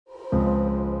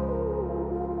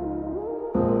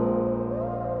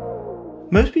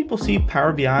Most people see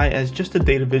Power BI as just a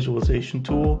data visualization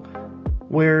tool,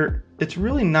 where it's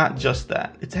really not just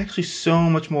that. It's actually so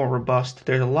much more robust.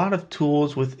 There's a lot of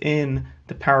tools within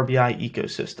the Power BI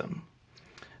ecosystem.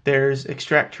 There's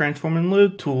extract, transform, and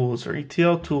load tools or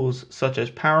ETL tools such as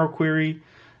Power Query.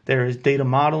 There's data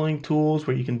modeling tools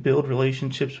where you can build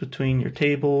relationships between your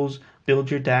tables,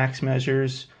 build your DAX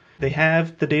measures. They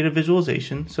have the data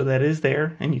visualization, so that is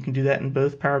there, and you can do that in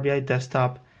both Power BI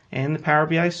Desktop and the Power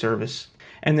BI service.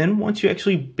 And then once you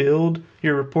actually build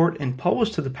your report and publish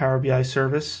to the Power BI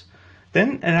service,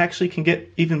 then it actually can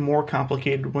get even more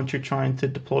complicated once you're trying to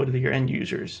deploy to your end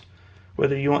users.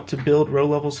 Whether you want to build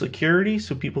row-level security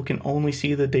so people can only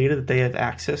see the data that they have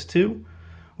access to,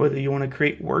 whether you want to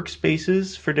create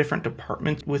workspaces for different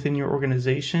departments within your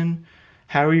organization,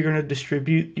 how are you going to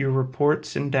distribute your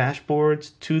reports and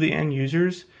dashboards to the end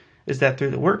users? Is that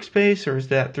through the workspace or is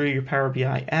that through your Power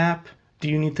BI app? Do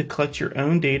you need to collect your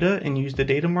own data and use the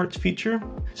data marts feature?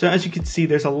 So as you can see,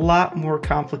 there's a lot more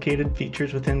complicated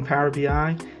features within Power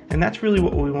BI, and that's really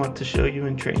what we want to show you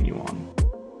and train you on.